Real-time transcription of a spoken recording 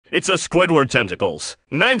It's a Squidward Tentacles,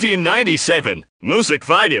 1997, music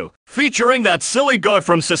video, featuring that silly guy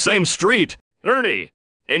from Sesame Street, Ernie.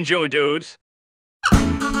 Enjoy, dudes.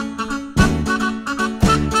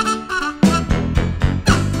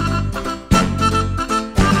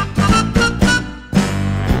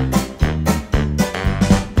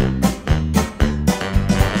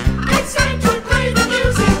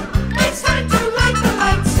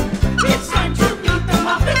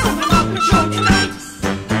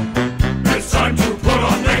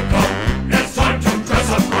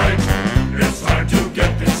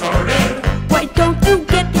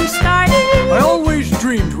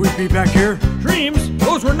 Be back here. Dreams?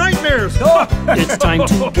 Those were nightmares. It's time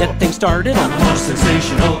to get things started on the most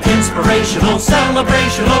sensational, inspirational,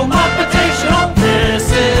 celebrational, motivational.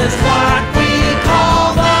 This is what we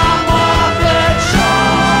call the Muppet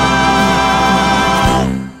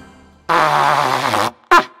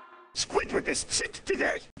Show. Squidward is sick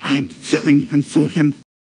today. I'm filling in for him.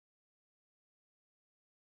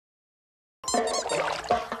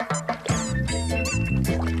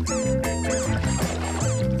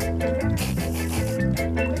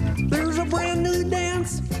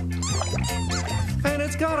 And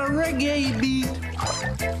it's got a reggae beat.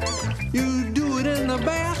 You do it in the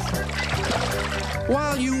bath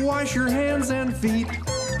while you wash your hands and feet.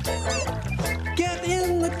 Get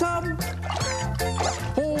in the tub,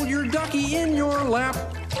 hold your ducky in your lap,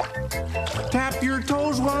 tap your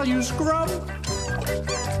toes while you scrub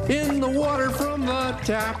in the water from the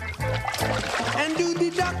tap. And do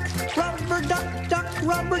the duck, rubber duck, duck,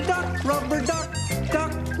 rubber duck, rubber duck,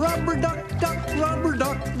 duck, rubber duck, duck, rubber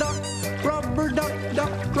duck, duck, rubber duck,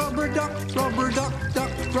 duck, rubber duck, rubber duck,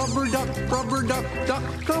 duck, rubber duck, rubber duck, duck.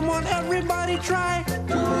 Come on, everybody, try.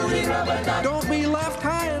 Don't be left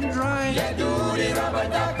high and dry.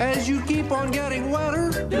 As you keep on getting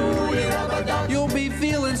wetter, you'll be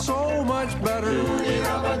feeling so much better.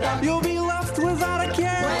 You'll be left without a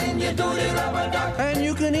care. And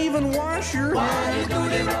you can even wash your hair.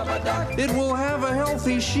 It will have a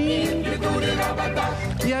healthy sheen.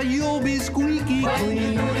 Yeah, you'll be squeaky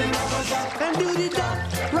clean. And do the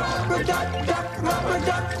duck, rubber duck, duck, rubber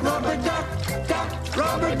duck, rubber duck, duck,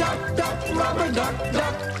 rubber duck, duck, rubber duck,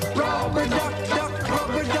 duck, rubber duck, duck,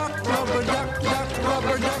 rubber duck, rubber duck, duck,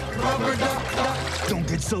 rubber duck, rubber duck, duck. Don't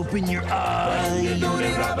get soap in your eye,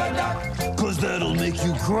 cause that'll make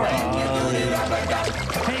you cry.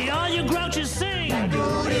 Hey, all you grouches sing.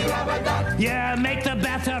 Yeah, make the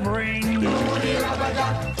bathtub ring.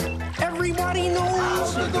 Everybody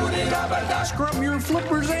knows. Scrub your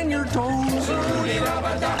flippers and your toes.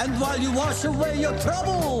 And while you wash away your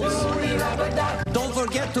troubles, don't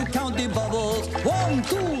forget to count the bubbles. 1,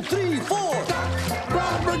 2, 3, 4.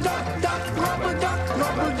 Rubber duck, duck, rubber duck,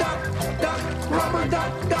 rubber duck, duck, rubber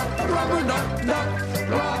duck, duck, rubber duck, duck,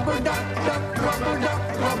 rubber duck, duck, rubber duck,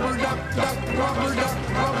 rubber duck, duck, rubber duck,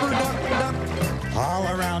 rubber duck, duck. All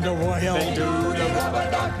around the world,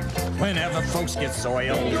 whenever folks get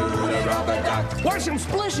soiled, Wash them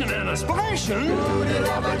splishing and a splashing.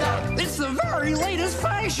 It's the very latest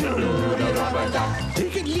fashion.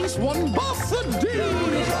 Take at least one buff a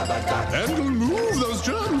day, and you'll move those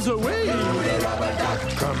germs away.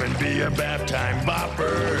 Come and be a bath time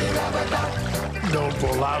bopper. Don't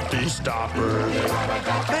pull out the stopper.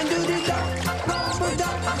 And do the duck, rubber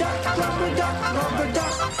duck, duck, rubber duck, rubber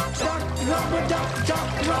duck, duck, rubber duck,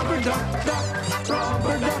 duck, rubber duck, duck, rubber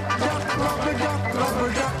duck, duck, rubber duck, rubber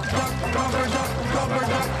duck, duck, rubber duck, rubber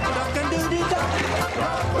duck, duck. And do the duck,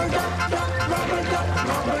 rubber duck, duck, rubber duck,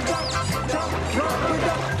 rubber duck, duck, rubber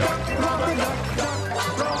duck, duck, rubber duck, duck, rubber duck, duck,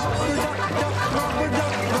 rubber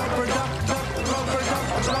duck, rubber duck, duck, rubber duck,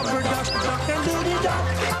 rubber duck, duck. And do the duck,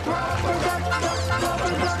 rubber duck, duck,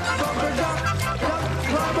 rubber duck, rubber duck, duck,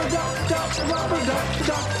 rubber duck, duck, rubber duck,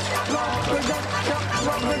 duck, rubber duck, duck,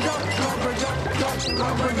 rubber duck, rubber duck, duck,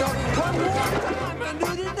 rubber duck. One more time and do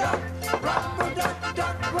the duck, rubber duck,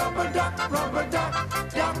 duck, rubber duck, rubber duck,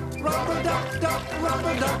 duck, rubber duck, duck, rubber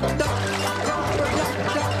duck, duck, rubber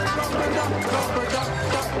duck, duck, rubber duck, rubber duck,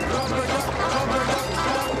 duck, rubber duck, rubber duck,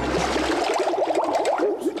 duck.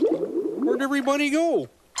 Where'd everybody go?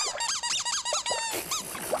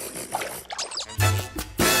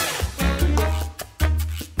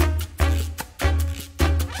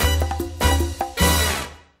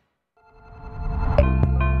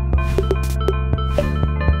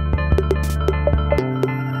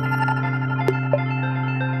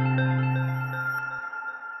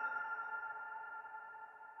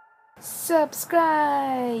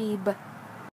 Subscribe.